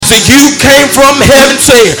So you came from heaven,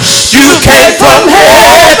 say it. You came from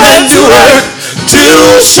heaven to earth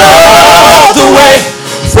to show the way.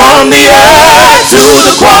 From the earth to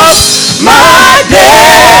the cross, my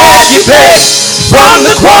debt you paid. From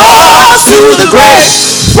the cross to the grave,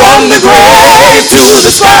 from the grave to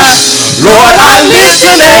the sky, Lord, I lift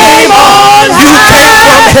your name on high. You came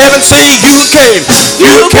from heaven, say you came.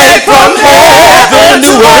 You came from heaven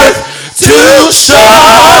to earth to show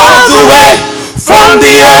the way. From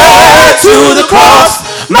the earth to the cross,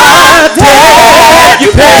 my debt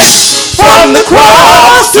you paid. From the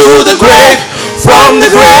cross to the grave, from the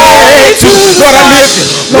grave to the sky,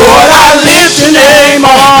 Lord, I lift your name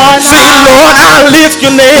on high. Say, Lord, I lift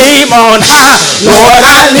your name on high. Lord,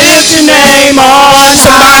 I lift your name on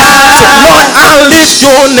high. Lord, I lift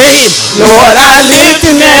your name. Lord, I lift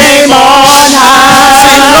your name on high.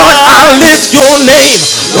 Say, Lord, I lift your name.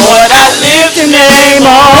 Lord, I lift your name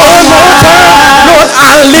on high. Lord,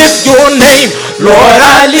 I lift your name. Lord,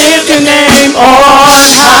 I lift your name on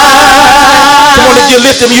high. Come on, if you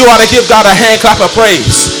lift him, you ought to give God a hand clap of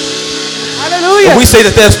praise. Hallelujah. And we say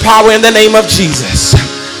that there's power in the name of Jesus.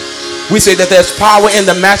 We say that there's power in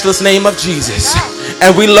the matchless name of Jesus.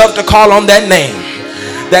 And we love to call on that name.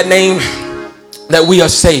 That name that we are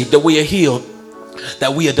saved, that we are healed,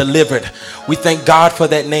 that we are delivered. We thank God for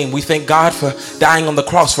that name. We thank God for dying on the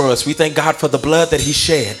cross for us. We thank God for the blood that he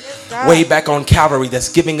shed way back on Calvary, that's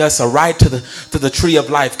giving us a right to the tree of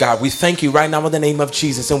life, God. We thank you right now in the name of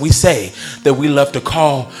Jesus. And we say that we love to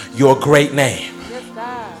call your great name. Yes,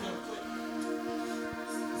 God.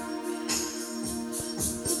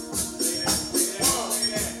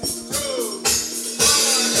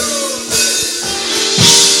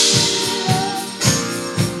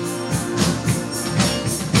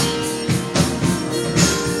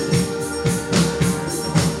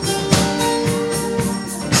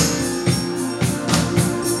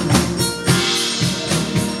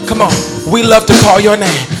 Come on, we love to call your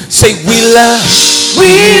name. Say, we love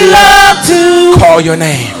to call your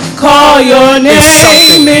name. Call your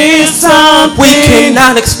name is something we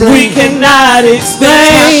cannot explain. We cannot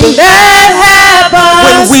explain. That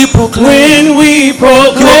happens when we proclaim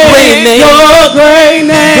your great name. Your great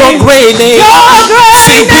name. Your great name. Your great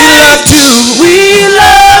Say, name. We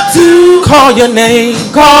love to call your name.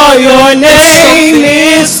 Call your name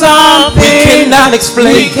is something we cannot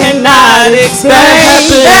explain. We cannot explain.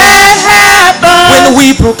 That happens when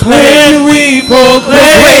we proclaim your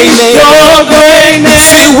great name. Your great name.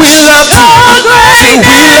 Say, we love to. Say,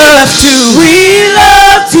 we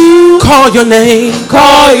love to call your name.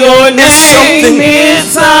 Call your name is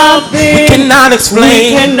something we cannot explain.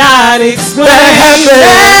 We cannot explain.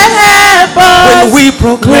 That happens when we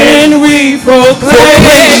proclaim your great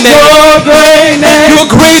name. Your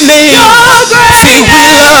great name. Say,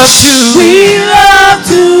 we love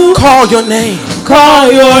to call your name.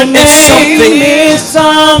 Call your name is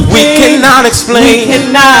something we cannot explain. We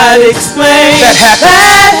cannot explain. That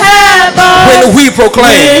happens when we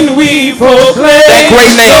proclaim that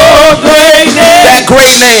great name. Your great name. That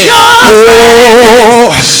great name.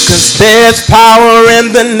 Oh, 'cause there's power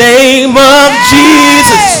in the name of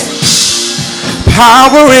Jesus.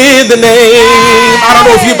 Power in the name. I don't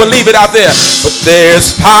know if you believe it out there, but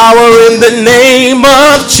there's power in the name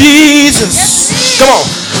of Jesus. Come on.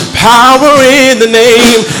 Power in the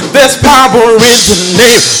name. There's power in the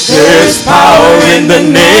name. There's power in the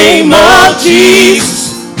name of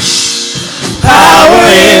Jesus. Power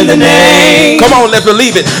in the name. Come on, let's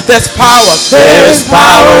believe it. There's power. There's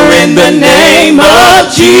power in the name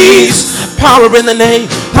of Jesus. Power in the name.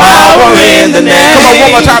 Power in the name. Come on,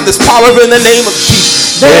 one more time. There's power in the name of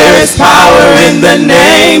Jesus. There is power in the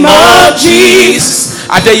name of Jesus.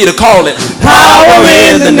 I dare you to call it. Power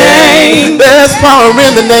in the name. There's power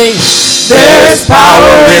in the name. There's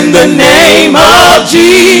power in the name of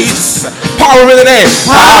Jesus. Power in the name.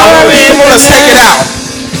 Power in the name. Come on, let's take it out.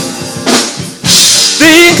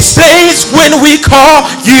 Things change when we call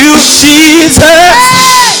you Jesus.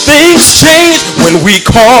 Things change when we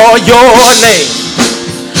call your name.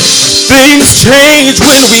 Things change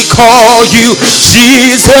when we call you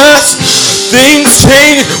Jesus. Things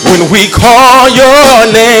change when we call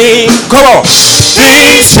your name. Come on.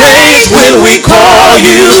 Things change when we call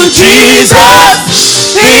you Jesus.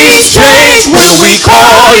 Things change when we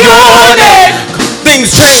call your name.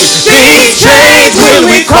 Things change. Things change when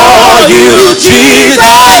we call you Jesus.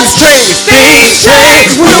 Things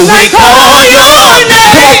change when we call your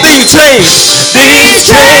name. Things change. Things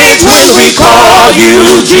change when we call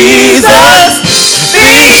you Jesus.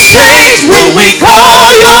 Things change when we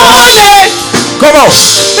call your name. Come on.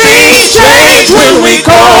 Things change when we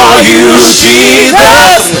call you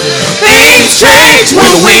Jesus. Things change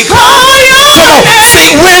when we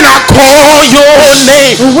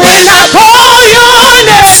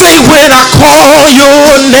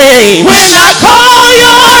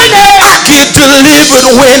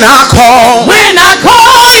delivered when I call. When I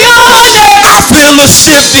call your name. I feel the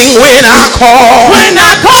shifting when I call. When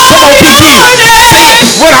I call your name.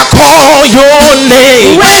 When I call your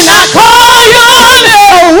name. When I call your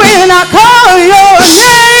name. When I call your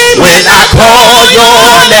name. When I call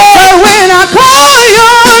your name. When I call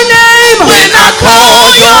your name. When I call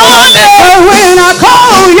your name. When I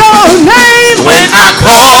call your name. When I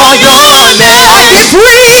call your name. I get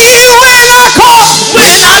free when I call.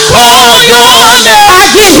 When I call your name. I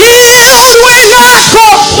get healed when I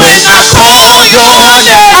call. When I call your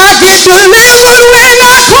name. I get delivered when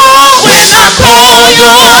I call. When I call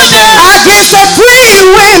your name. I get set free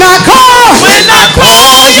when I call. When I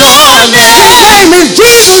call your name. His name is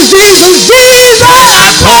Jesus, Jesus, Jesus. When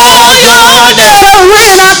I call your name.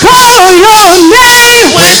 When I call your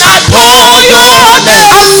name. When I call your name.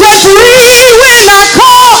 I'm set free when I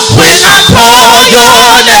call. When I call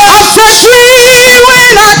your name. I'm set free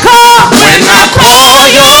when I call. When I call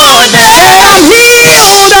your name. Say I'm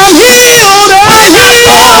healed, I'm healed, I'm healed.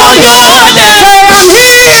 Call your name. Say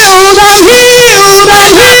I'm healed, I'm healed,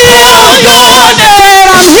 I'm healed. Call your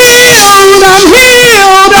name. Say I'm healed, I'm healed,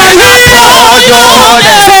 I'm healed. Call your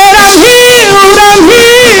name. Say I'm healed, I'm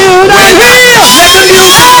healed, I'm healed.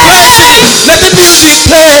 Let the music play. Let the music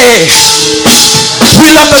play. We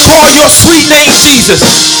love to call your sweet name Jesus,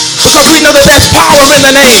 because we know that there's power in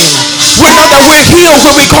the name. We know that we're healed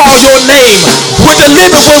when we call your name. We're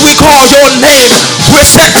delivered when we call your name. We're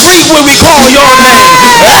set free when we call your name.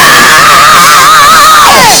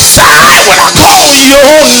 Outside when I call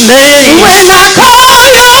your name. When I call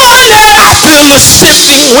your name. I feel the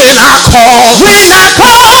shifting when I call. When I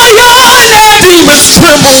call your name. Demons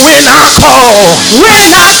tremble when I call.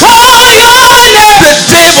 When I call your name. The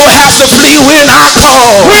devil has to flee when I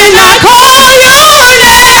call. When I call your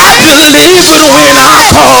name. I'm delivered when I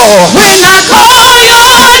call. When I call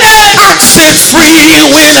your name. I'm set free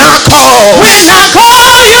when I call. When I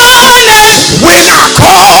call your name. When I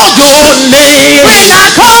call your name. When I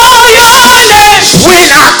call your name.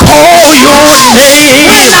 When I call your name.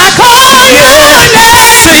 When I call your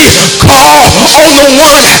name. Say, call on the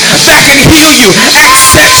one that can heal you and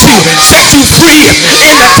set you free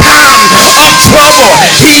in the time of trouble.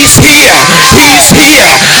 He's here. He's here.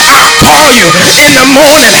 I call you in the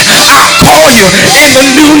morning. I call you in the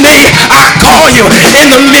noonday. I call you in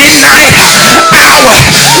the midnight hour.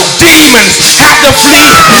 Demons have to flee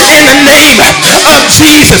in the name of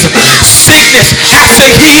Jesus. Sickness has to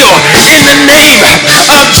heal in the name of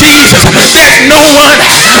Jesus. There's no one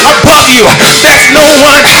above you. There's no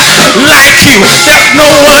one like you. There's no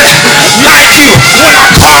one like you. When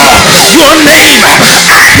I call your name,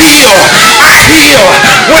 I heal. I heal.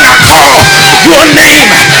 When I call your name,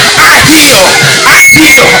 I heal. I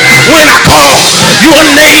heal. When I call your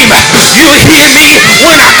name, you hear me.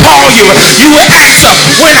 When I call you, you answer.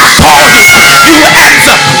 When I call you, you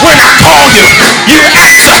answer. When I call you, you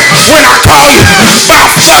answer. When I call you, by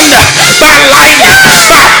thunder, by lightning,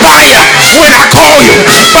 by fire. When I call you,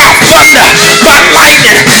 by thunder, by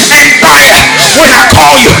lightning and fire. When I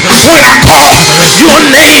call you, when I call your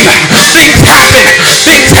name, things happen.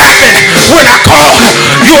 Things happen. When I call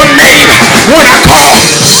your name, when I call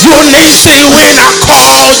your name, say when I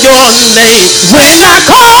call your name. When I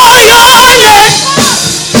call your name.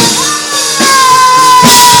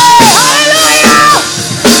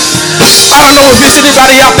 I don't know if there's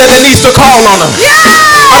anybody out there that needs to call on him.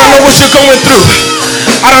 I don't know what you're going through.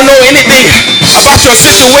 I don't know anything about your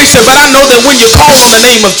situation, but I know that when you call on the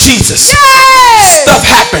name of Jesus, stuff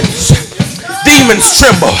happens. Demons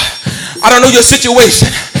tremble. I don't know your situation,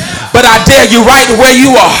 but I dare you right where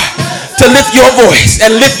you are to lift your voice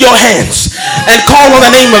and lift your hands and call on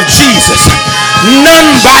the name of Jesus. None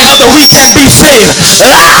by other we can be saved.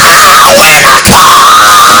 When I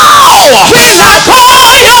call your name. When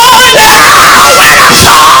I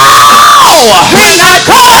call. When I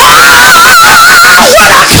call.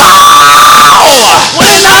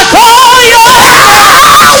 When I call your name. When I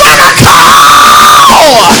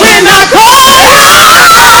call. When I call.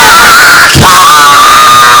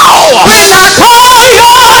 When I call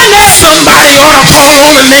your name. Somebody ought to call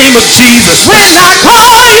on the name of Jesus. When I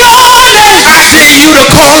call your name. I dare you to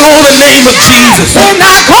call on the name of Jesus. When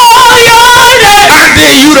I call your name. I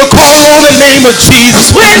dare you to call on the name of Jesus.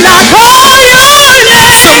 When I call your name.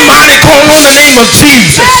 Somebody call on the name of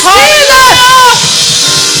Jesus.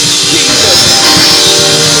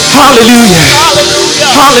 Hallelujah.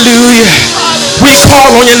 Hallelujah. We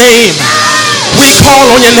call on your name. We call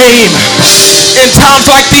on your name. In times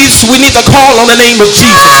like these, we need to call on the name of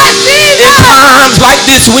Jesus. In times like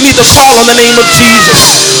this, we need to call on the name of Jesus.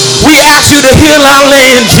 We ask you to heal our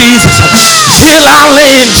land, Jesus. Heal our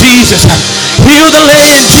land, Jesus. Heal the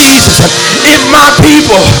land, Jesus. If my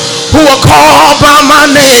people who are called by my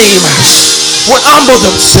name would humble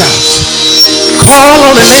themselves, call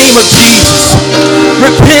on the name of Jesus.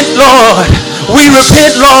 Repent, Lord. We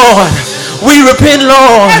repent, Lord. We repent,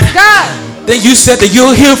 Lord. Yes, God. Then you said that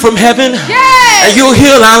you'll heal from heaven. Yes. And you'll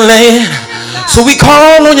heal our land. So we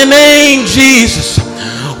call on your name, Jesus.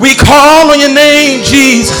 We call on your name,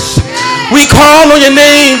 Jesus. We call on your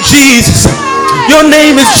name, Jesus. Your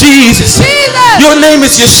name is Jesus. Your name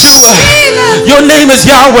is Yeshua. Your name is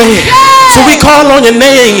Yahweh. So we call on your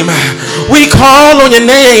name. We call on your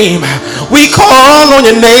name. We call on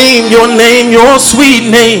your name, your sweet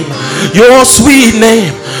name, your sweet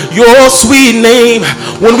name, your sweet name.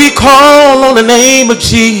 When we call on the name of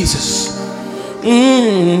Jesus,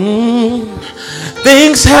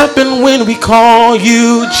 things happen when we call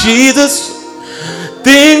you Jesus.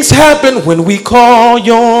 Things happen when we call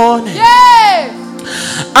your name. Yes.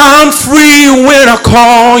 I'm free when I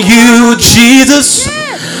call you Jesus.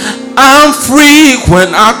 I'm free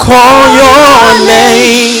when I call your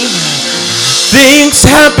name. Things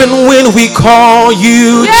happen when we call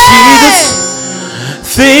you Jesus.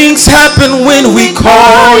 Things happen when we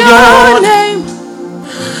call your name.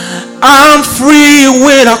 I'm free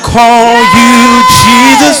when I call you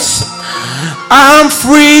Jesus. I'm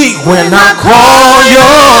free when I call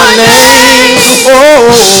your name.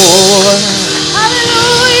 Oh.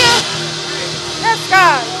 Hallelujah. Yes,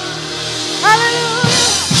 God. Hallelujah.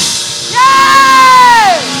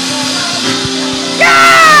 Yes.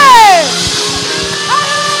 Yes.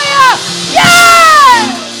 Hallelujah. Yes.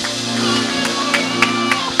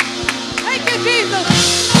 Thank you, Jesus.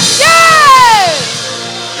 Yes.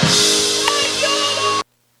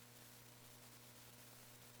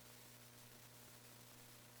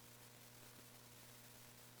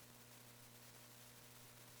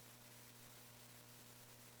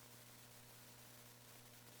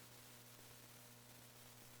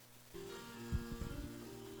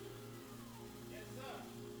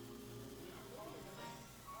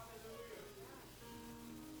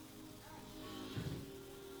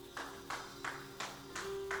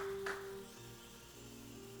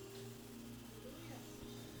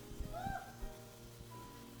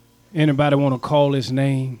 Anybody want to call his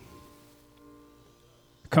name?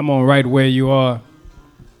 Come on, right where you are.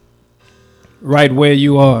 Right where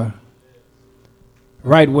you are.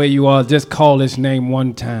 Right where you are. Just call his name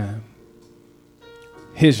one time.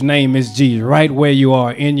 His name is Jesus. Right where you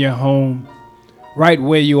are in your home. Right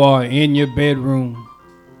where you are in your bedroom.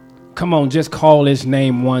 Come on, just call his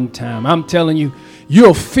name one time. I'm telling you,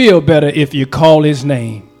 you'll feel better if you call his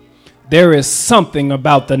name. There is something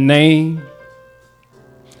about the name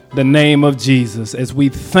of Jesus, as we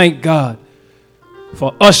thank God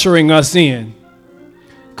for ushering us in.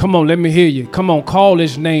 Come on, let me hear you. Come on, call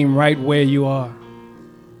his name right where you are.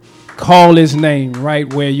 Call his name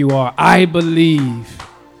right where you are. I believe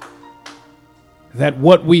that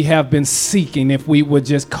what we have been seeking, if we would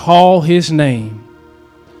just call his name,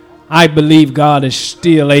 I believe God is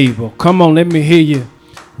still able. Come on, let me hear you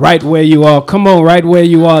right where you are. Come on, right where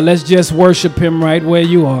you are. Let's just worship him right where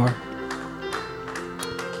you are.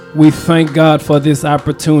 We thank God for this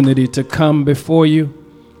opportunity to come before you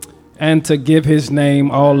and to give his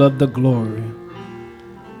name all of the glory.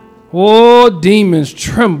 Oh, demons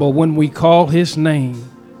tremble when we call his name.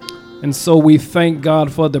 And so we thank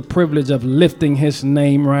God for the privilege of lifting his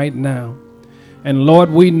name right now. And Lord,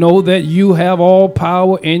 we know that you have all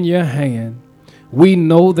power in your hand. We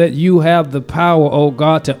know that you have the power, oh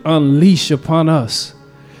God, to unleash upon us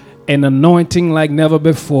an anointing like never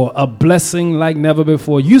before, a blessing like never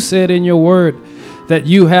before. You said in your word that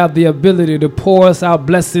you have the ability to pour us out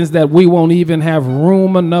blessings that we won't even have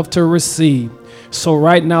room enough to receive. So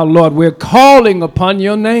right now, Lord, we're calling upon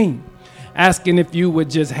your name, asking if you would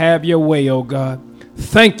just have your way, oh God.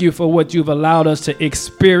 Thank you for what you've allowed us to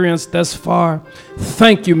experience thus far.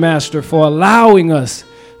 Thank you, Master, for allowing us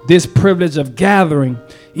this privilege of gathering,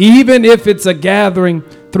 even if it's a gathering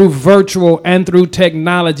through virtual and through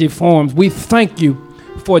technology forms. We thank you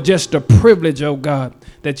for just the privilege, oh God,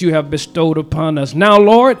 that you have bestowed upon us. Now,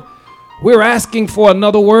 Lord, we're asking for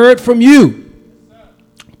another word from you.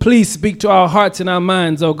 Please speak to our hearts and our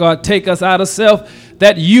minds, oh God. Take us out of self,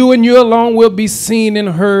 that you and you alone will be seen and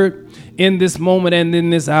heard in this moment and in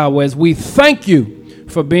this hour, as we thank you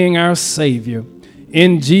for being our Savior.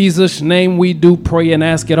 In Jesus' name we do pray and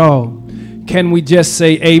ask it all. Can we just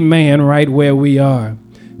say amen right where we are?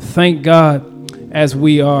 Thank God as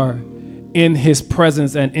we are in his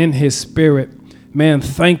presence and in his spirit. Man,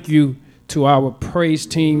 thank you to our praise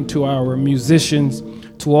team, to our musicians,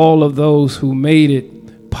 to all of those who made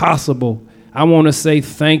it possible. I want to say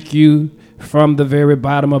thank you from the very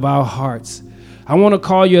bottom of our hearts. I want to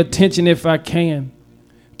call your attention, if I can,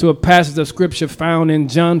 to a passage of scripture found in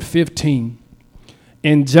John 15.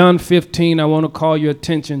 In John 15, I want to call your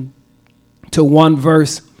attention to one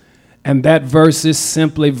verse, and that verse is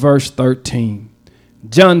simply verse 13.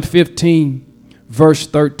 John 15, verse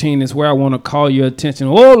 13 is where I want to call your attention.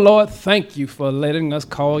 Oh, Lord, thank you for letting us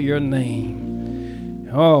call your name.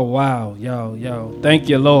 Oh, wow, y'all. Thank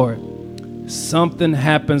you, Lord. Something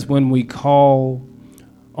happens when we call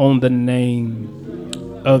on the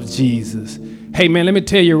name of Jesus. Hey, man, let me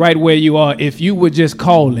tell you right where you are. If you would just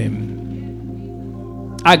call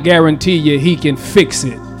him, I guarantee you he can fix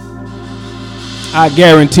it. I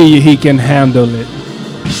guarantee you he can handle it.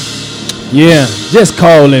 Yeah, just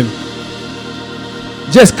call him.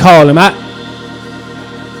 Just call him.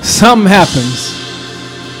 Something happens.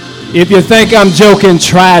 If you think I'm joking,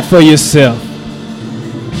 try it for yourself.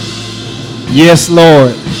 Yes,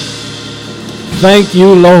 Lord. Thank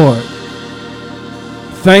you, Lord.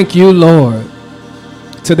 Thank you, Lord.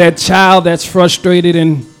 To that child that's frustrated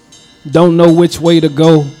and don't know which way to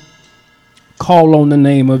go, call on the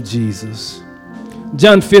name of Jesus.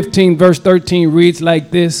 John 15, verse 13 reads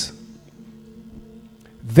like this.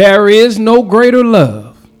 There is no greater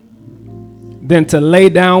love than to lay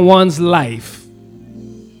down one's life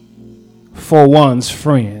for one's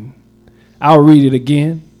friend. I'll read it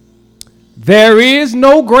again. There is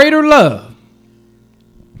no greater love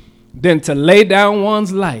than to lay down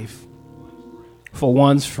one's life for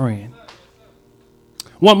one's friend.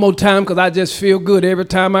 One more time, because I just feel good every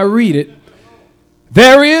time I read it.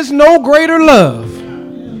 There is no greater love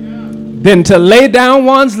than to lay down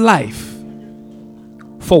one's life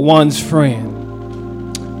for one's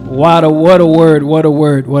friend. What a word, what a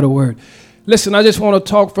word, what a word. Listen, I just want to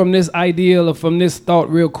talk from this idea or from this thought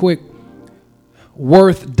real quick.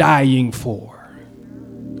 Worth dying for.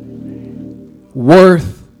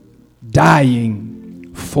 Worth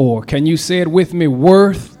dying for. Can you say it with me?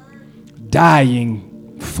 Worth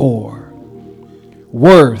dying for.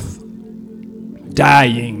 Worth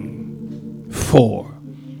dying for.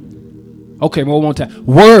 Okay, one more time.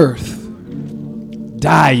 Worth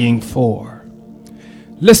dying for.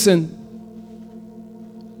 Listen,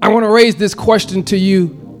 I want to raise this question to you.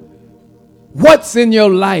 What's in your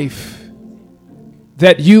life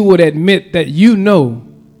that you would admit that you know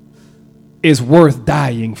is worth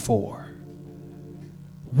dying for?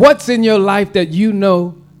 What's in your life that you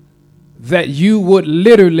know that you would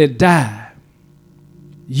literally die?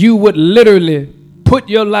 You would literally put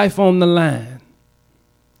your life on the line.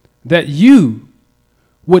 That you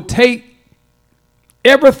would take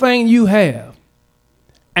everything you have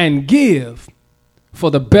and give for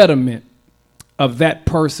the betterment of that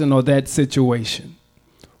person or that situation.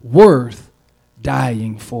 Worth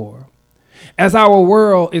dying for. As our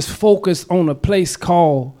world is focused on a place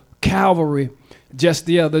called Calvary just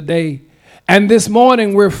the other day, and this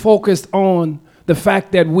morning we're focused on the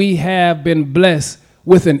fact that we have been blessed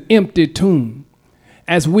with an empty tomb,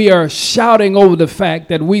 as we are shouting over the fact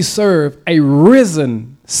that we serve a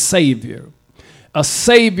risen Savior, a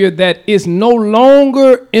Savior that is no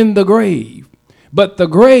longer in the grave, but the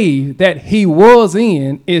grave that he was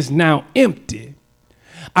in is now empty.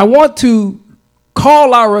 I want to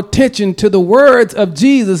call our attention to the words of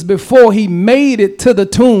Jesus before he made it to the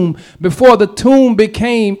tomb, before the tomb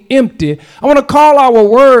became empty. I want to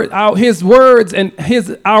call his words and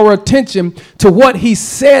our attention to what he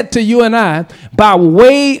said to you and I by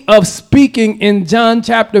way of speaking in John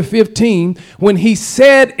chapter 15, when he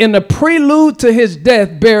said in the prelude to his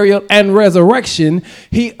death, burial, and resurrection,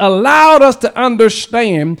 he allowed us to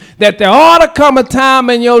understand that there ought to come a time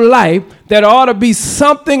in your life that ought to be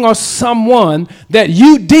something or someone that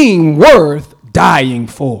you deem worth dying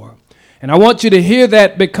for. And I want you to hear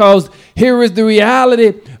that, because here is the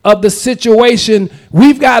reality of the situation.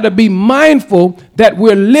 We've got to be mindful that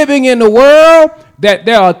we're living in a world that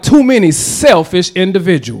there are too many selfish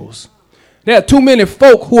individuals. There are too many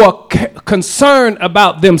folk who are concerned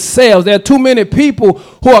about themselves. There are too many people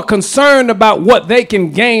who are concerned about what they can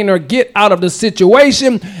gain or get out of the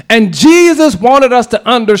situation. And Jesus wanted us to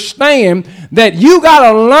understand that you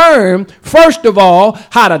got to learn, first of all,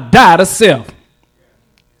 how to die to self.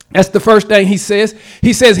 That's the first thing he says.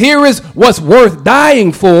 He says, here is what's worth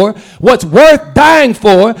dying for. What's worth dying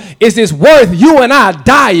for is it's worth you and I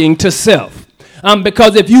dying to self.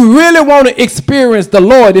 Because if you really want to experience the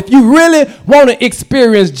Lord, if you really want to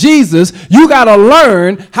experience Jesus, you got to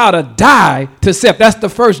learn how to die to self. That's the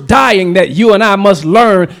first dying that you and I must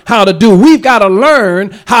learn how to do. We've got to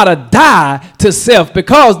learn how to die to self,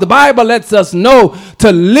 because the Bible lets us know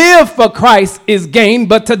to live for Christ is gain,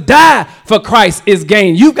 but to die for Christ is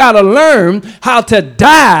gain. You've got to learn how to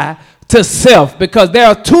die to self, because there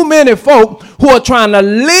are too many folk who are trying to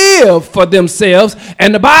live for themselves.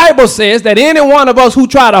 And the Bible says that any one of us who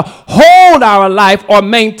try to hold our life or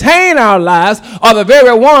maintain our lives are the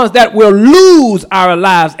very ones that will lose our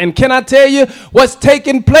lives. And can I tell you what's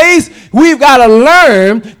taking place? We've got to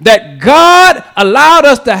learn that God allowed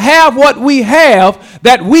us to have what we have,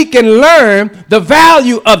 that we can learn the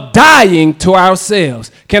value of dying to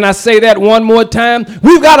ourselves. Can I say that one more time?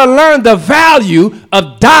 We've got to learn the value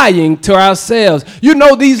of dying to ourselves. You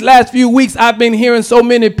know, these last few weeks I've been hearing so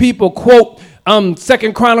many people quote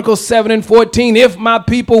 2 Chronicles 7:14. If my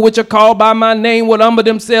people which are called by my name would humble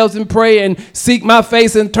themselves and pray and seek my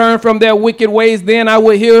face and turn from their wicked ways, then I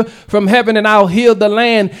will hear from heaven and I'll heal the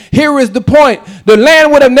land. Here is the point. The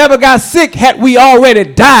land would have never got sick had we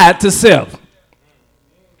already died to self.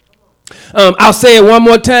 I'll say it one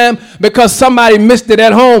more time because somebody missed it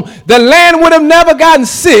at home. The land would have never gotten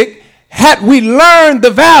sick had we learned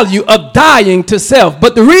the value of dying to self.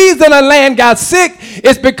 But the reason a land got sick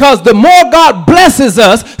is because the more God blesses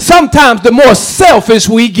us, sometimes the more selfish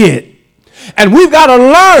we get. And we've got to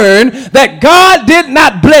learn that God did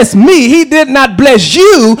not bless me. He did not bless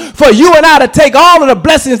you for you and I to take all of the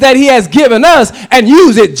blessings that he has given us and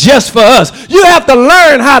use it just for us. You have to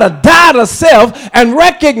learn how to die to self and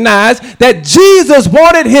recognize that Jesus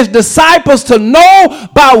wanted his disciples to know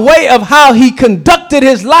by way of how he conducted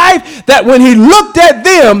his life that when he looked at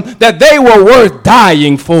them, that they were worth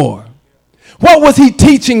dying for. What was he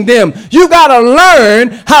teaching them? You got to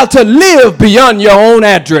learn how to live beyond your own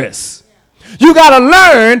address. You got to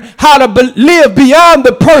learn how to live beyond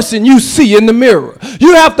the person you see in the mirror.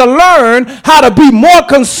 You have to learn how to be more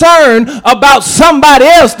concerned about somebody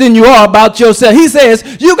else than you are about yourself. He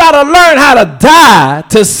says you got to learn how to die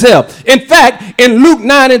to self. In fact, in Luke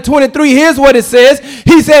 9:23, here's what it says.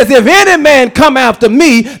 He says, if any man come after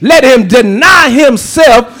me, let him deny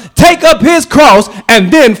himself, take up his cross,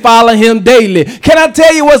 and then follow him daily. Can I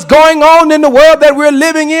tell you what's going on in the world that we're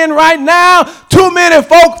living in right now? Too many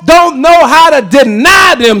folks don't know how to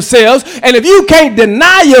deny themselves. And if you can't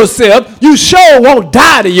deny yourself, you sure won't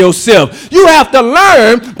die to yourself. You have to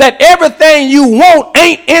learn that everything you want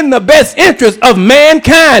ain't in the best interest of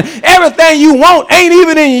mankind. Everything you want ain't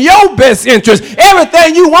even in your best interest.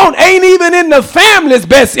 Everything you want ain't even in the family's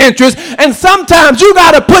best interest. And sometimes you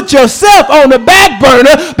got to put yourself on the back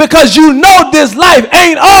burner because you know this life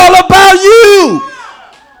ain't all about you.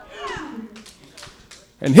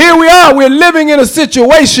 And here we are, we're living in a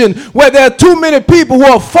situation where there are too many people who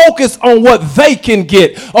are focused on what they can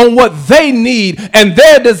get, on what they need and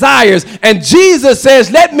their desires. And Jesus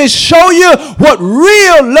says, let me show you what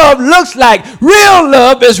real love looks like. Real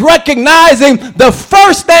love is recognizing the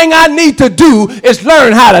first thing I need to do is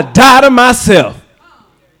learn how to die to myself.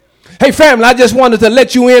 Hey family, I just wanted to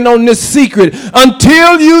let you in on this secret.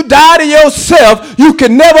 Until you die to yourself, you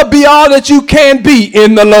can never be all that you can be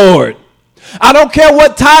in the Lord. I don't care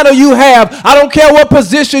what title you have. I don't care what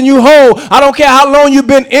position you hold. I don't care how long you've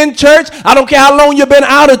been in church. I don't care how long you've been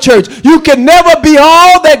out of church. You can never be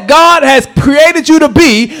all that God has created you to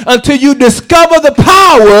be until you discover the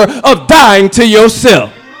power of dying to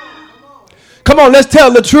yourself. Come on, let's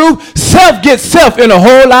tell the truth. Self gets self in a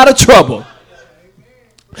whole lot of trouble.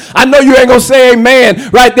 I know you ain't going to say amen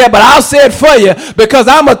right there, but I'll say it for you because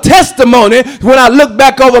I'm a testimony when I look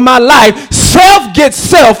back over my life. Self gets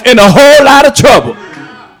self in a whole lot of trouble.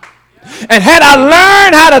 And had I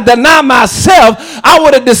learned how to deny myself, I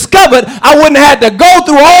would have discovered I wouldn't have had to go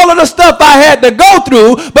through all of the stuff I had to go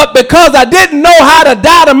through. But because I didn't know how to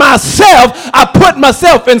die to myself, I put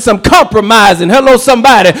myself in some compromising, hello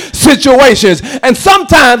somebody, situations. And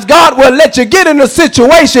sometimes God will let you get in a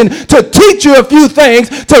situation to teach you a few things,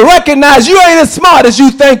 to recognize you ain't as smart as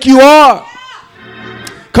you think you are.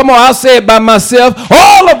 Come on, I'll say it by myself.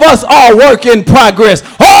 All of us are work in progress.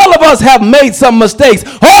 All of us have made some mistakes.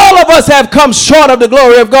 All of us have come short of the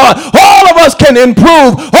glory of God. All of us can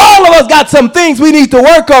improve. All of us got some things we need to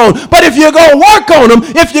work on. But if you're going to work on them,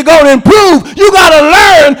 if you're going to improve, you got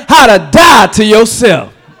to learn how to die to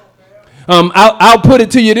yourself. I'll put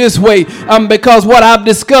it to you this way, because what I've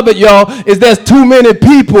discovered, y'all, is there's too many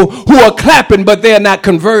people who are clapping, but they're not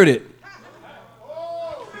converted.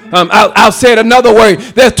 I'll say it another way.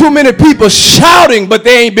 There's too many people shouting, but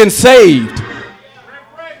they ain't been saved.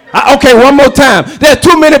 Okay, one more time. There are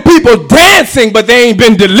too many people dancing, but they ain't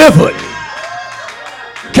been delivered.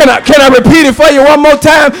 Can I repeat it for you one more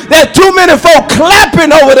time? There are too many folk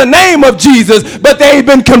clapping over the name of Jesus, but they ain't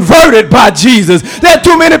been converted by Jesus. There are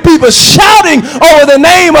too many people shouting over the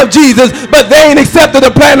name of Jesus, but they ain't accepted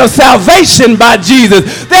the plan of salvation by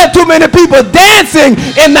Jesus. There are too many people dancing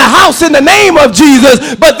in the house in the name of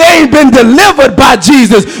Jesus, but they ain't been delivered by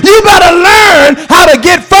Jesus. You gotta learn how to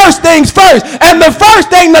get first things first. And the first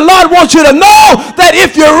thing the Lord wants you to know, that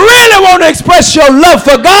if you really want to express your love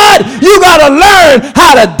for God, you gotta learn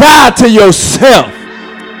how to die to yourself.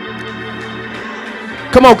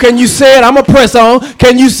 Come on, can you say it? I'm gonna press on.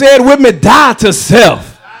 Can you say it with me? Die to self.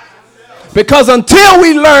 Because until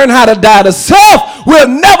we learn how to die to self, we'll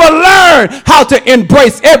never learn how to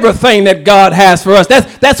embrace everything that God has for us.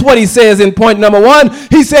 That's what he says in point number 1.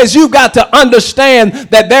 He says you've got to understand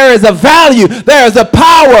that there is a value, there is a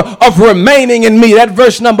power of remaining in me. That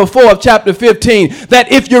verse number 4 of chapter 15, that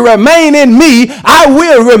if you remain in me, I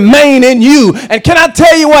will remain in you. And can I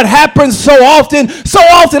tell you what happens so often? So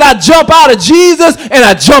often I jump out of Jesus and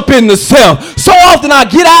I jump into self. So often I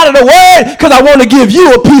get out of the word because I want to give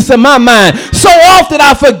you a piece of my mind. So often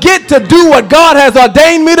I forget to do what God has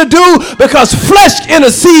ordained me to do because flesh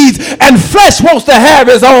intercedes and flesh wants to have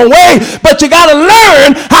his own way. But you got to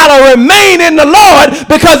learn how to remain in the Lord,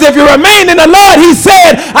 because if you remain in the Lord, he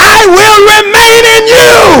said, I will remain in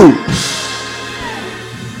you.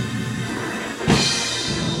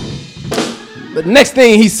 The next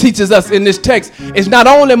thing he teaches us in this text is not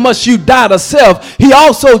only must you die to self, he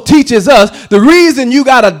also teaches us the reason you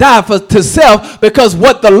got to die to self, because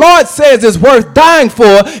what the Lord says is worth dying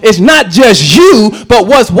for is not just you, but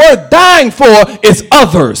what's worth dying for is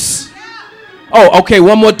others. Oh, okay,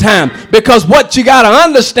 one more time. Because what you got to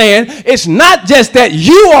understand, it's not just that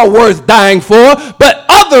you are worth dying for, but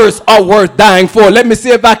others are worth dying for. Let me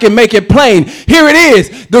see if I can make it plain. Here it is.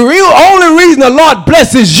 The only reason the Lord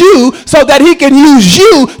blesses you so that he can use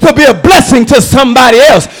you to be a blessing to somebody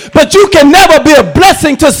else. But you can never be a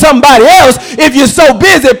blessing to somebody else if you're so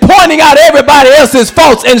busy pointing out everybody else's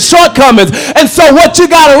faults and shortcomings. And so what you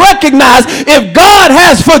got to recognize, if God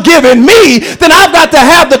has forgiven me, then I've got to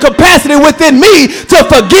have the capacity within me to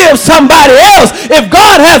forgive somebody else. If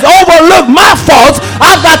God has overlooked my faults,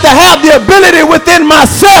 I've got to have the ability within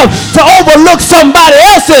myself to overlook somebody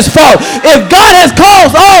else's fault. If God has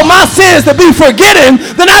caused all my sins to be forgiven,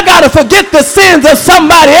 then I got to forget the sins of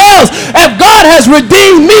somebody else. If God has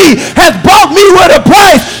redeemed me, has bought me with a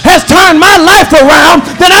price, has turned my life around,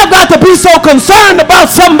 then I've got to be so concerned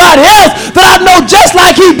about somebody else that I know just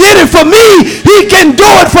like he did it for me, he can do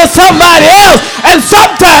it for somebody else. And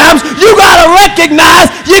sometimes you got to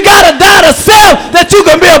recognize you got to die to self that you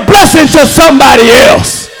can be a blessing to somebody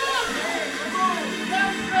else.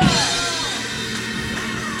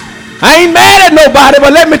 I ain't mad at nobody, but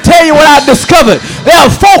let me tell you what I discovered. There are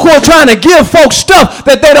folk who are trying to give folks stuff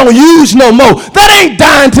that they don't use no more. That ain't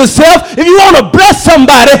dying to self. If you want to bless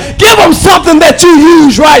somebody, give them something that you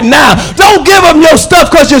use right now. Don't give them your stuff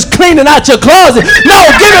because you're cleaning out your closet. No,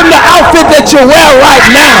 give them the outfit that you wear right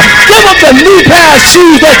now. Give them the new pair of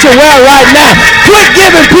shoes that you wear right now. Quit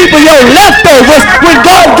giving people your leftovers when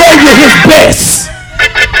God gave you his best.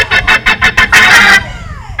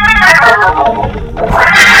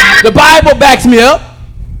 The Bible backs me up.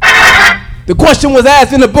 The question was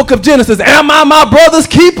asked in the book of Genesis, am I my brother's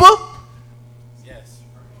keeper? Yes.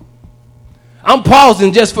 I'm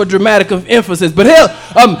pausing just for dramatic emphasis, but here,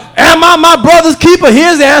 am I my brother's keeper?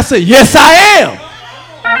 Here's the answer, yes I am.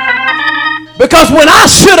 Because when I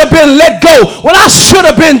should have been let go, when I should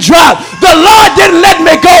have been dropped, the Lord didn't let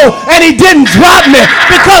me go and he didn't drop me.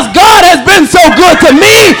 Because God has been so good to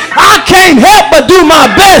me, I can't help but do my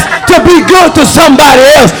best to be good to somebody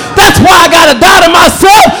else. That's why I got to die to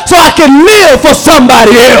myself so I can live for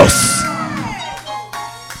somebody else.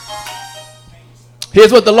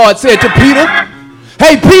 Here's what the Lord said to Peter.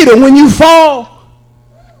 Hey, Peter, when you fall,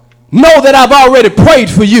 know that I've already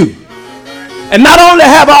prayed for you. And not only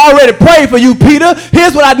have I already prayed for you, Peter,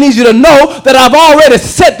 here's what I need you to know, that I've already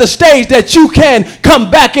set the stage that you can come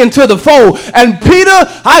back into the fold. And Peter,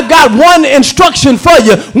 I've got one instruction for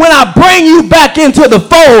you. When I bring you back into the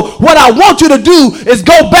fold, what I want you to do is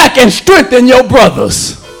go back and strengthen your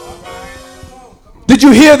brothers. Did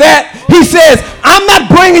you hear that? He says, I'm not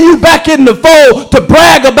bringing you back in the fold to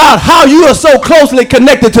brag about how you are so closely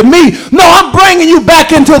connected to me. No, I'm bringing you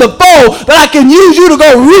back into the fold that I can use you to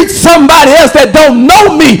go reach somebody else that don't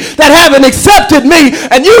know me, that haven't accepted me.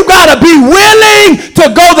 And you got to be willing to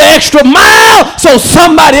go the extra mile so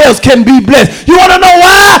somebody else can be blessed. You want to know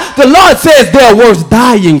why? The Lord says they're worth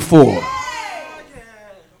dying for.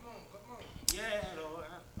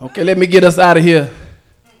 Okay, let me get us out of here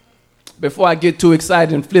before I get too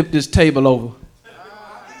excited and flip this table over.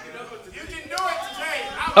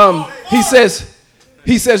 He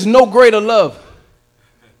says, no greater love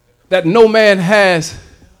that no man has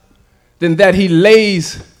than that he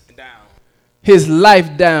lays his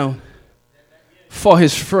life down for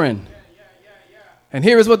his friend. And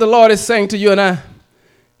here is what the Lord is saying to you and I.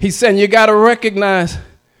 He's saying you got to recognize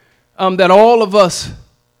that all of us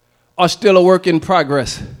are still a work in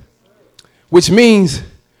progress, which means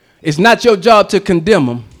it's not your job to condemn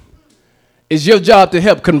them. It's your job to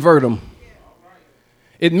help convert them.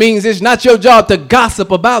 It means it's not your job to gossip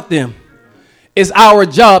about them. It's our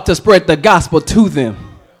job to spread the gospel to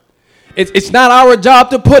them. It's not our job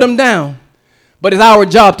to put them down, but it's our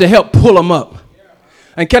job to help pull them up.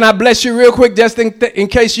 And can I bless you real quick, just in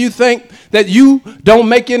case you think that you don't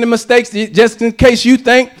make any mistakes, just in case you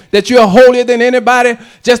think that you're holier than anybody,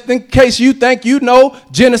 just in case you think you know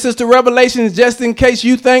Genesis to Revelation, just in case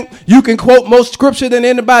you think you can quote more scripture than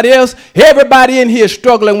anybody else. Everybody in here is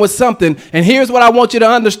struggling with something. And here's what I want you to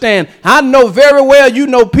understand. I know very well you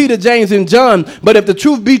know Peter, James, and John, but if the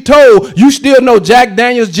truth be told, you still know Jack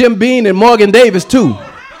Daniels, Jim Beam, and Morgan Davis too.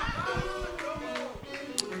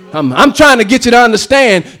 I'm trying to get you to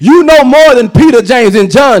understand, you know more than Peter, James,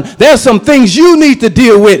 and John. There's some things you need to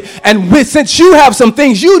deal with. And since you have some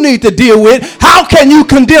things you need to deal with, how can you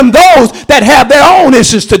condemn those that have their own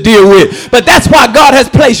issues to deal with? But that's why God has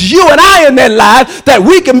placed you and I in their life, that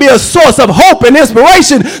we can be a source of hope and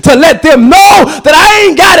inspiration to let them know that I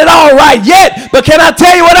ain't got it all right yet. But can I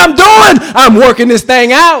tell you what I'm doing? I'm working this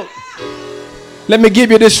thing out. Let me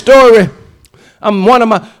give you this story.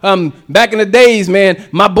 Back in the days, man,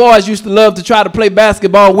 my boys used to love to try to play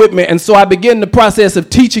basketball with me. And so I began the process of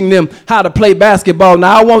teaching them how to play basketball.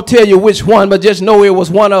 Now, I won't tell you which one, but just know it was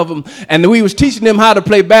one of them. And we was teaching them how to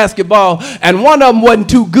play basketball. And one of them wasn't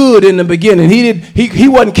too good in the beginning. He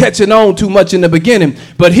wasn't catching on too much in the beginning,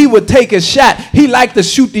 but he would take a shot. He liked to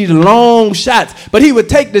shoot these long shots, but he would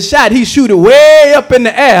take the shot. He'd shoot it way up in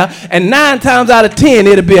the air. And 9 times out of 10,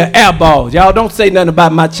 it'd be an air ball. Y'all don't say nothing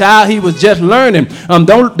about my child. He was just learning.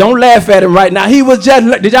 Don't laugh at him right now. He was just,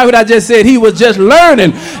 did y'all hear what I just said? He was just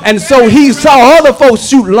learning. And so he saw other folks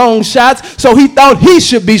shoot long shots, so he thought he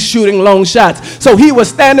should be shooting long shots. So he would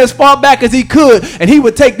stand as far back as he could, and he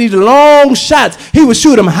would take these long shots. He would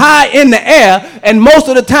shoot them high in the air, and most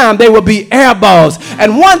of the time they would be air balls.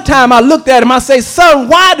 And one time I looked at him, I say, son,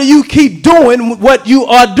 why do you keep doing what you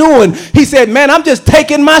are doing? He said, man, I'm just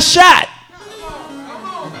taking my shot.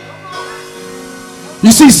 You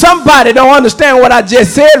see, somebody don't understand what I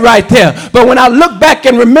just said right there. But when I look back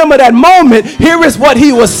and remember that moment, here is what he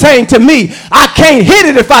was saying to me. I can't hit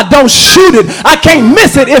it if I don't shoot it. I can't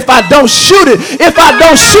miss it if I don't shoot it. If I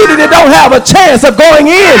don't shoot it, it don't have a chance of going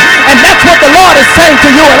in. And that's what the Lord is saying to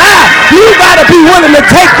you and I. You got to be willing to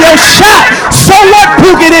take your shot. So what,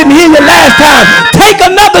 Pookie didn't hear you last time? Take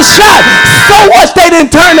another shot. So what, they didn't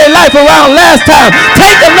turn their life around last time?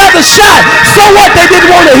 Take another shot. So what, they didn't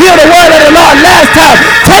want to hear the word of the Lord last time?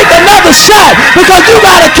 Take another shot, because you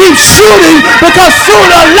got to keep shooting, because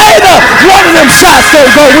sooner or later one of them shots gonna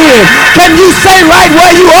go in. Can you say right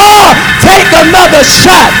where you are, take another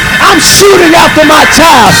shot? I'm shooting after my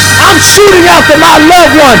child. I'm shooting after my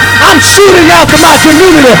loved one. I'm shooting after my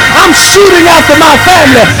community. I'm shooting after my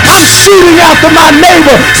family. I'm shooting after my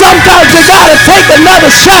neighbor. Sometimes you got to take another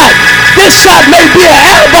shot. This shot may be an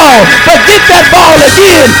air ball, but get that ball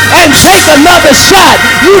again and take another shot.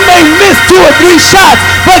 You may miss 2 or 3 shots,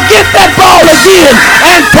 but get that ball again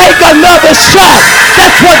and take another shot.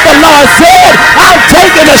 That's what the Lord said. I'm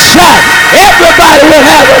taking a shot. Everybody will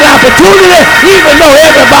have an opportunity, even though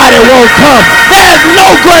everybody won't come. There's no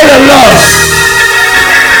greater love.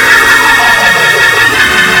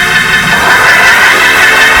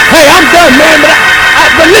 Hey, I'm done, man,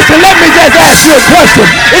 but listen, let me just ask you a question.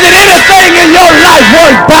 Is it anything in your life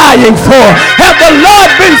worth dying for? Have the Lord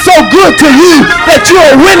been so good to you that you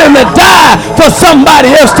are willing to die for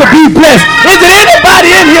somebody else to be blessed? Is there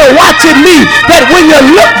anybody in here watching me that when you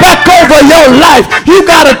look back over your life, you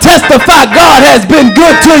got to testify God has been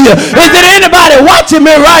good to you? Is there anybody watching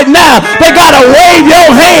me right now that got to wave your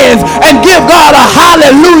hands and give God a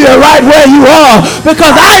hallelujah right where you are?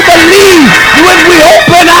 Because I believe when we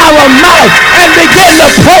open our mouth and begin to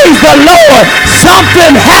praise the Lord,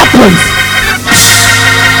 something happens.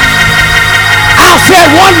 I'll say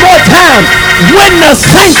it one more time. When the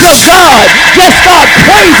saints of God just start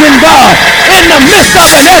praising God in the midst of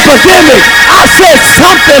an epidemic, I said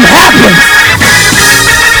something happens.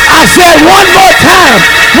 I said one more time.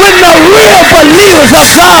 When the real believers of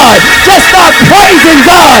God just start praising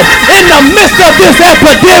God in the midst of this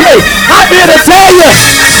epidemic, I'm here to tell you,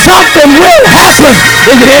 something will happen.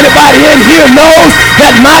 Is it anybody in here knows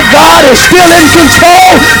that my God is still in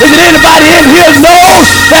control? Is it anybody in here knows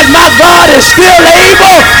that my God is still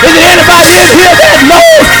able? Is it anybody in here that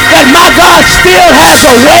knows that my God still has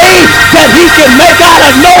a way that he can make out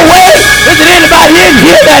of no way? Is it anybody in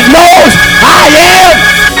here that knows I am?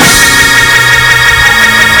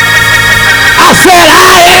 I said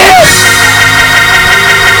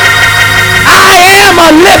I am a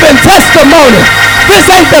living testimony. This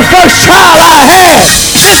ain't the first trial I had.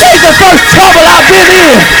 This ain't the first trouble I've been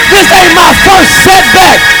in. This ain't my first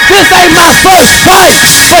setback. This ain't my first fight.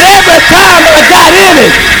 But every time I got in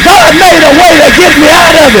it, God made a way to get me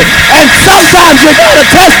out of it. And sometimes you gotta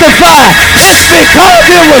testify. It's because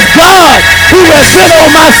it was God who has been on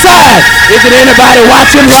my side. Is it anybody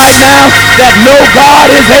watching right now that know God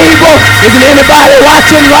is able? Is it anybody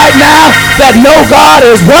watching right now that know God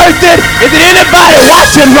is worth it? Is it anybody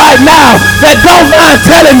watching right now that don't mind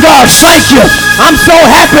telling God thank you? I'm so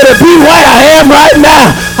happy to be where I am right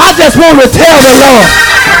now. I just want to tell the Lord.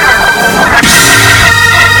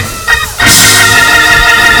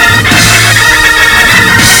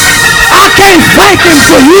 I can't thank him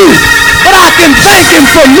for you, but I can thank him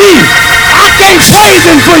for me. I can't praise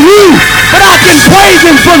him for you, but I can praise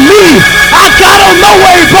him for me. I don't know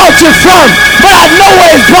where he brought you from, but I know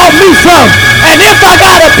where he brought me from. And if I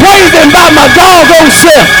gotta praise him by my doggone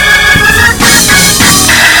self,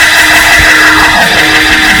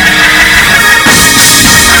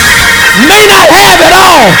 may not have it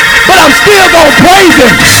all, but I'm still gonna praise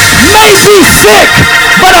him. May be sick,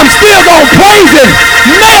 but I'm still gonna praise him.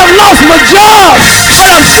 May have lost my job, but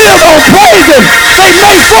I'm still gonna praise him. They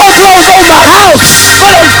may foreclose on my house,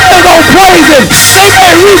 but I'm still gonna praise him. They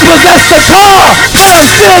may repossess the car, but I'm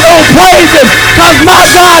still gonna praise him, because my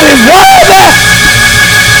God is worthy.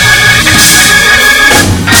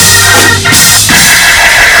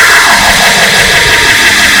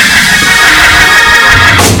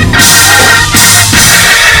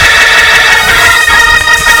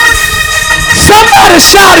 Somebody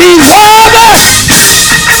shout, he's worthy.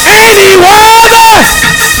 Ain't he worthy?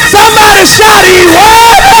 Somebody shout, he's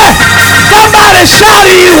worthy. Somebody shout,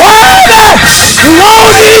 he's worthy.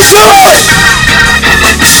 Won't he do it?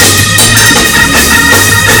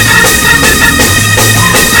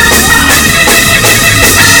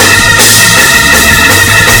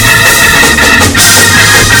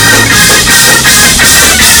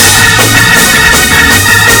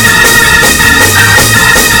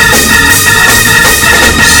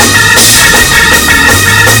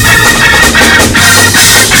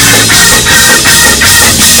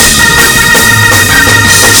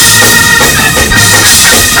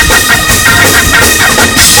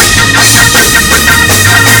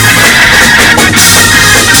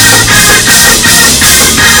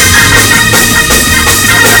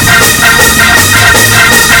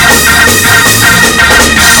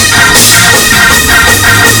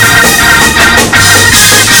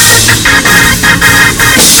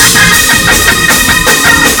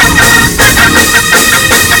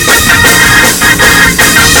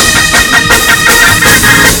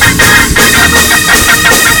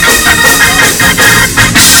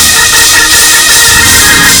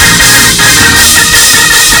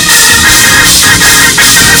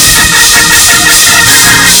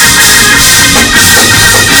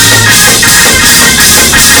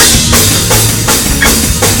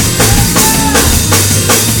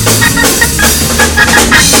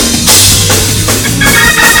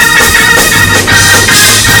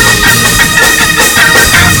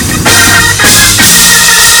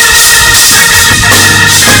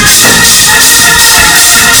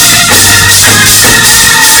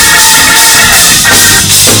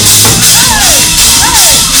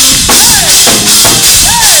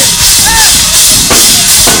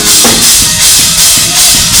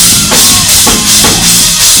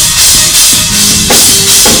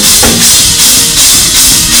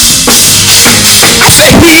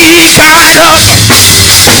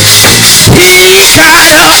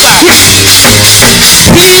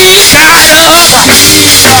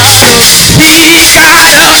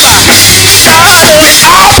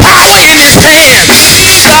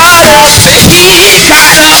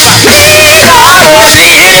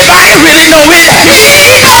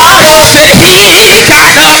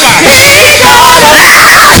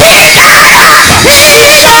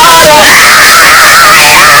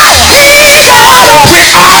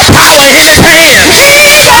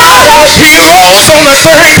 On the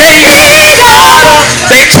third day,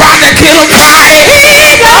 they tried to kill him Friday.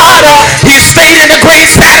 He stayed in the grave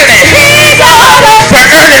Saturday. But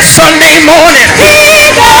early Sunday morning,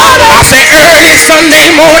 I said early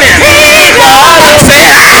Sunday morning, I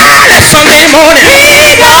said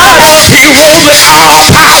all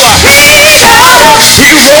power.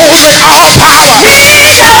 He rose in all power.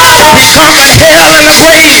 He conquered hell and the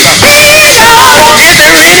grave. Is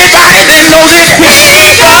there anybody that knows it?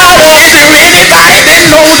 Is there anybody that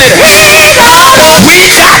knows it?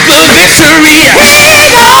 We got the victory.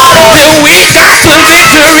 Yeah, we got the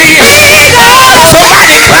victory.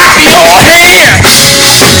 Somebody clap your hands.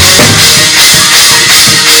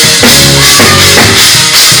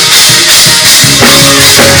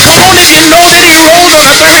 Come on, if you know that he rose on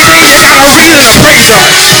the third day, you got a reason to praise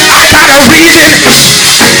him. I got a reason.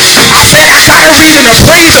 I said I got a reason to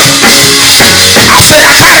praise him. I said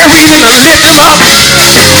I got a reason to lift him up.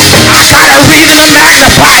 I got a reason to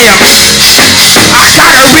magnify him. I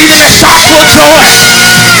got a reason to shout for joy.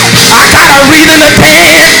 I got a reason to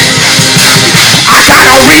dance. I got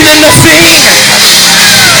a reason to sing.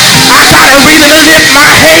 I got a reason to lift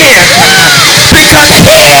my hand. Because he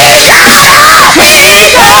got up.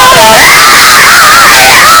 He got up.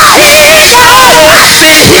 I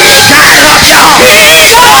said he got up, y'all.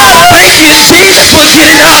 Thank you, Jesus, for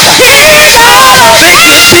getting up. Thank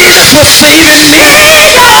you, Jesus, for saving me.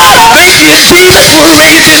 Thank you, Jesus, for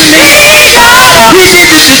raising me.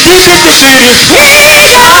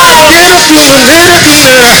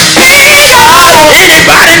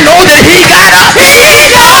 Anybody know that he got up?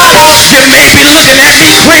 You may be looking at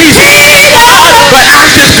me crazy, but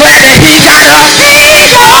I'm just glad that he got up.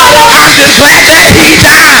 I'm just glad that he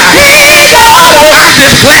died. I'm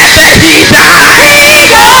just glad that he died.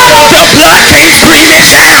 The blood came streaming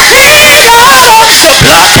down. The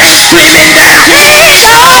blood came streaming down.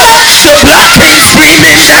 The blood came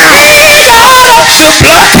streaming down. The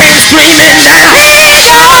blood came streaming down.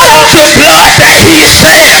 The blood that he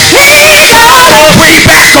shed way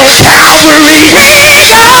back on Calvary.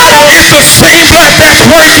 It's the same blood that's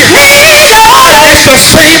working. It's the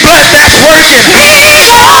same blood that's working.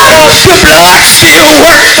 The blood still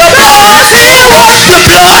works. The blood still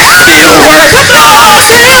works. The blood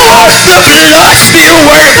still works. The blood still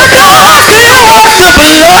works. The blood still works. The blood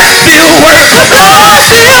still works. The blood still works. The blood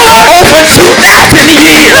still works. Over 2,000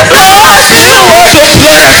 years. The blood still works. The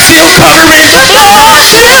blood is still covering. The blood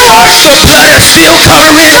still works. The blood is still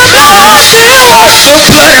covering. The blood still works. The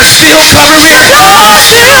blood is still covering. The blood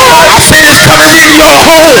still works. I said it's covering in your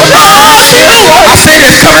home. The blood still works. I said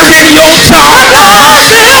it's covering in your job. The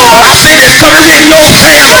blood still works. I said it's covering in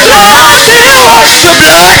your family. The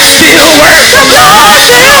blood still works. The blood still works. The blood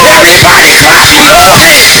still works. Everybody clap your hands.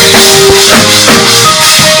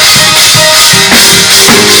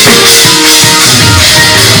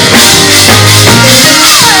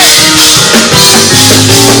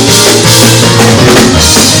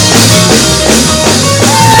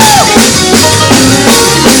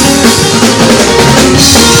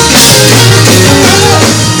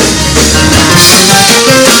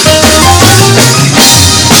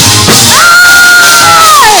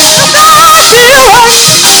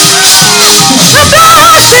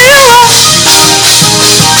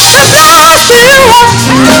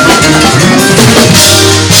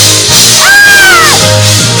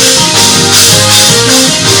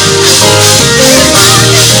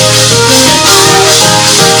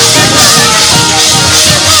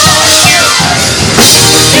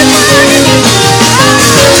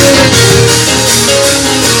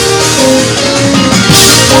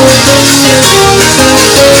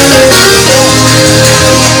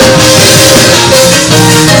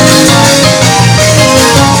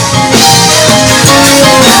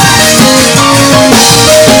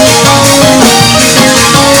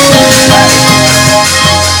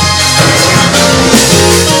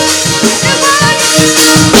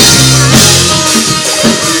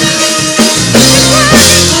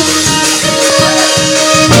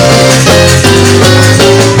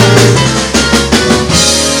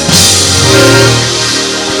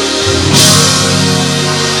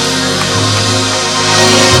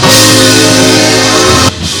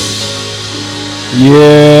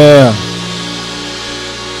 Yeah.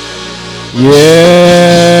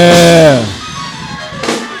 Yeah.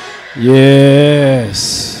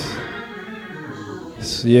 Yes.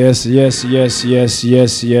 Yes, yes, yes, yes,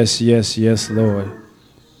 yes, yes, yes, yes, Lord.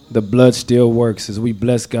 The blood still works as we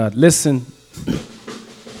bless God. Listen,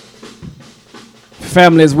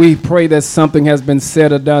 family, as we pray that something has been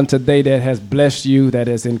said or done today that has blessed you, that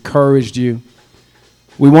has encouraged you,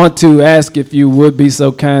 we want to ask if you would be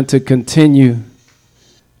so kind to continue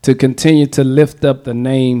to lift up the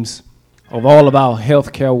names of all of our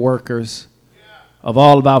healthcare workers, of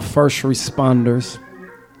all of our first responders,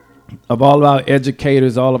 of all of our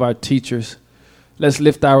educators, all of our teachers. Let's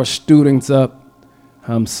lift our students up.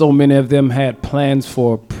 So many of them had plans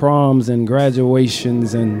for proms and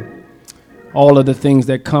graduations and all of the things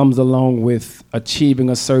that comes along with achieving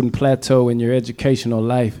a certain plateau in your educational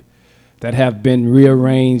life that have been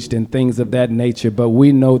rearranged and things of that nature. But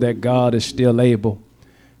we know that God is still able.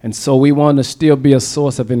 And so we want to still be a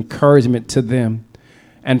source of encouragement to them.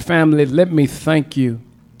 And family, let me thank you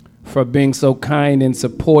for being so kind in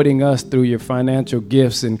supporting us through your financial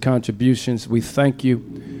gifts and contributions. We thank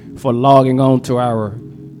you for logging on to our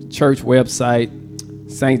church website,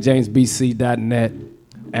 stjamesbc.net,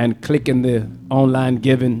 and clicking the online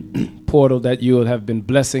giving portal that you have been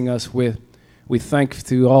blessing us with. We thank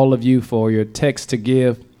to all of you for your text to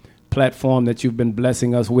give platform that you've been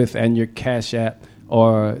blessing us with, and your Cash App,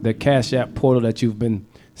 or the Cash App portal that you've been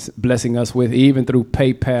blessing us with, even through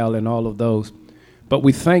PayPal and all of those. But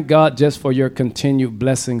we thank God just for your continued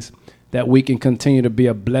blessings, that we can continue to be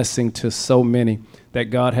a blessing to so many that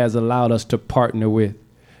God has allowed us to partner with.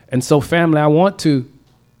 And so, family, I want to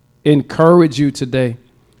encourage you today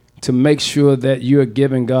to make sure that you are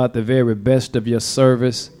giving God the very best of your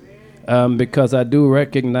service, because I do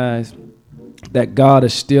recognize that God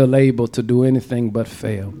is still able to do anything but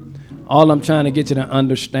fail. All I'm trying to get you to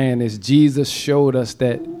understand is Jesus showed us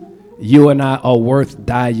that you and I are worth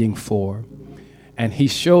dying for. And he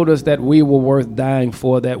showed us that we were worth dying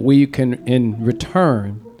for, that we can, in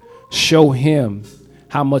return, show him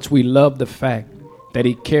how much we love the fact that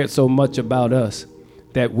he cared so much about us,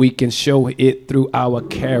 that we can show it through our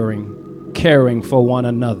caring for one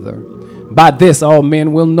another. By this, all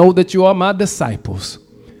men will know that you are my disciples,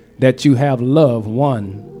 that you have love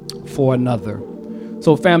one for another.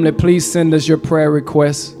 So, family, please send us your prayer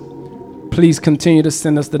requests. Please continue to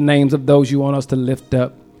send us the names of those you want us to lift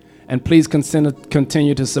up. And please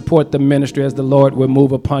continue to support the ministry as the Lord will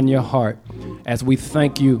move upon your heart, as we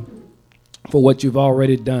thank you for what you've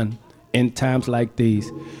already done in times like these.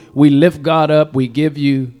 We lift God up. We give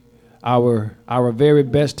you our very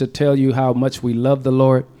best to tell you how much we love the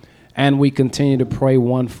Lord, and we continue to pray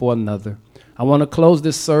one for another. I want to close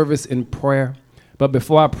this service in prayer. But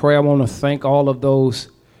before I pray, I want to thank all of those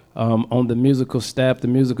on the musical staff, the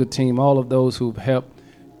musical team, all of those who've helped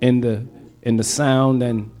in the sound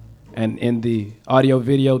and in the audio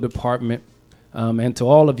video department, and to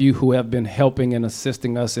all of you who have been helping and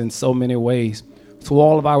assisting us in so many ways. To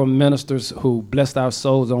all of our ministers who blessed our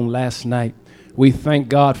souls on last night, we thank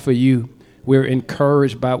God for you. We're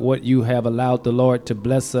encouraged by what you have allowed the Lord to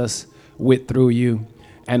bless us with through you,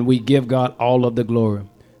 and we give God all of the glory.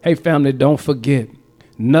 Hey, family, don't forget,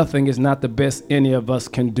 nothing is not the best any of us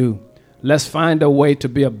can do. Let's find a way to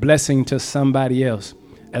be a blessing to somebody else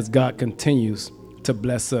as God continues to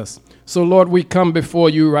bless us. So, Lord, we come before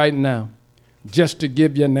you right now just to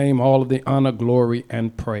give your name all of the honor, glory,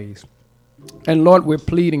 and praise. And, Lord, we're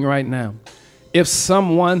pleading right now. If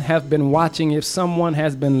someone has been watching, if someone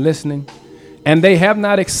has been listening, and they have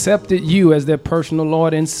not accepted you as their personal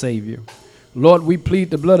Lord and Savior, Lord, we plead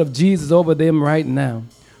the blood of Jesus over them right now.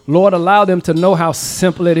 Lord, allow them to know how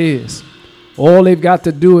simple it is. All they've got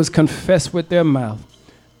to do is confess with their mouth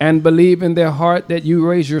and believe in their heart that you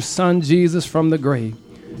raised your son Jesus from the grave.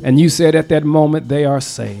 And you said at that moment they are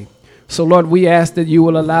saved. So, Lord, we ask that you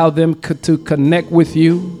will allow them to connect with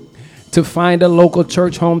you, to find a local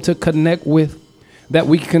church home to connect with, that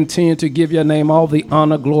we continue to give your name all the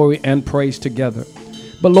honor, glory, and praise together.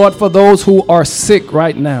 But, Lord, for those who are sick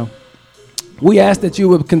right now, we ask that you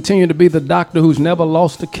would continue to be the doctor who's never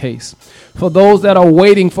lost a case. For those that are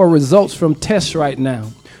waiting for results from tests right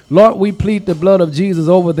now, Lord, we plead the blood of Jesus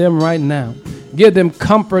over them right now. Give them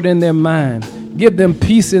comfort in their mind. Give them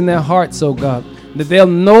peace in their hearts, oh God, that they'll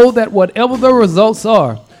know that whatever the results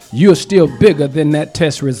are, you're still bigger than that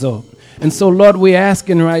test result. And so, Lord, we're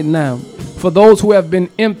asking right now for those who have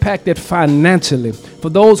been impacted financially, for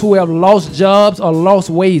those who have lost jobs or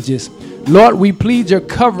lost wages, Lord, we plead your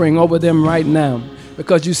covering over them right now,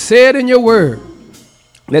 because you said in your word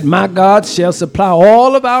that my God shall supply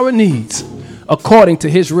all of our needs according to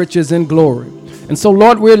his riches and glory. And so,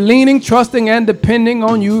 Lord, we're leaning, trusting, and depending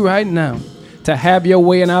on you right now to have your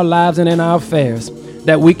way in our lives and in our affairs,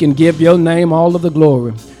 that we can give your name all of the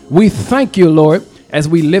glory. We thank you, Lord, as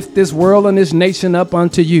we lift this world and this nation up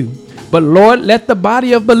unto you. But, Lord, let the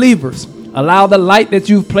body of believers allow the light that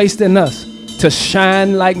you've placed in us to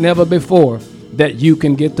shine like never before, that you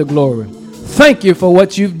can get the glory. Thank you for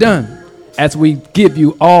what you've done, as we give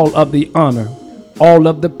you all of the honor, all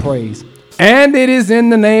of the praise. And it is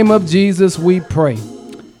in the name of Jesus we pray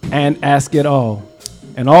and ask it all.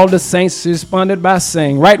 And all the saints responded by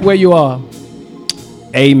saying, right where you are,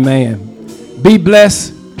 amen. Be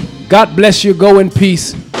blessed. God bless you. Go in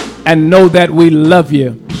peace, and know that we love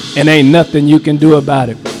you and ain't nothing you can do about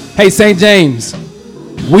it. Hey, St. James,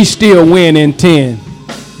 we still win in 10.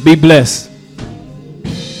 Be blessed.